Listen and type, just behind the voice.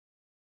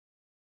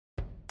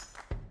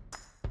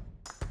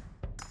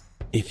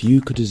If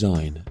you could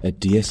design a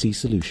DSE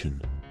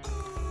solution,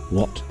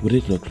 what would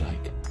it look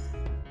like?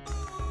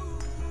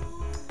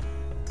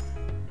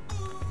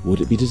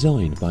 Would it be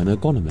designed by an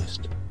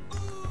ergonomist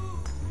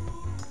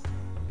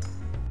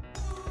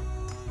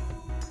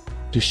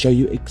to show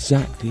you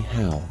exactly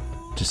how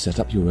to set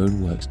up your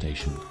own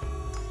workstation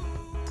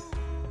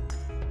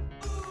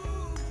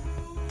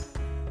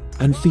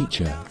and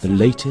feature the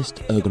latest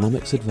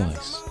ergonomics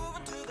advice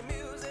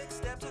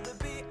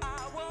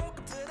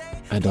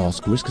and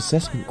ask risk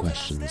assessment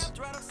questions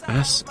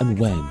as and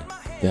when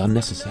they are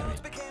necessary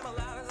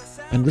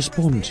and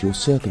respond to your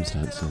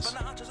circumstances,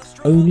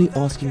 only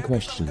asking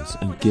questions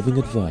and giving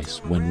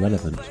advice when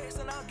relevant?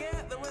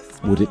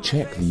 Would it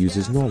check the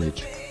user's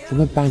knowledge from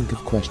a bank of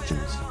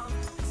questions?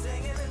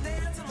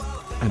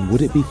 And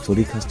would it be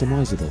fully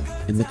customizable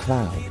in the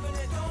cloud?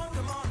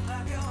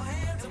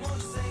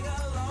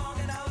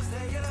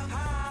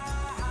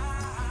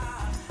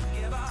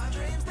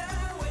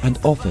 And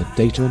offer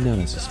data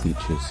analysis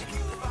features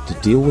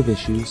to deal with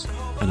issues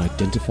and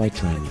identify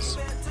trends.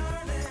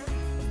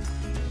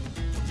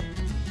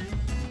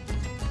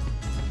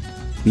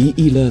 Be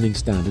e-learning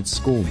standards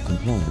SCORM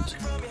compliant,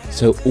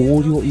 so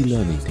all your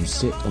e-learning can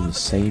sit on the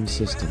same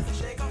system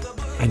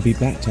and be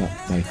backed up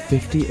by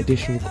 50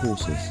 additional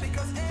courses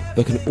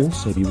that can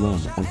also be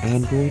run on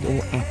Android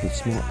or Apple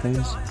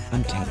smartphones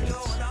and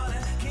tablets.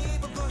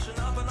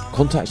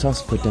 Contact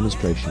us for a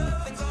demonstration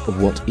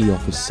of what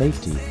eOffice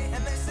Safety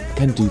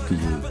can do for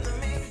you.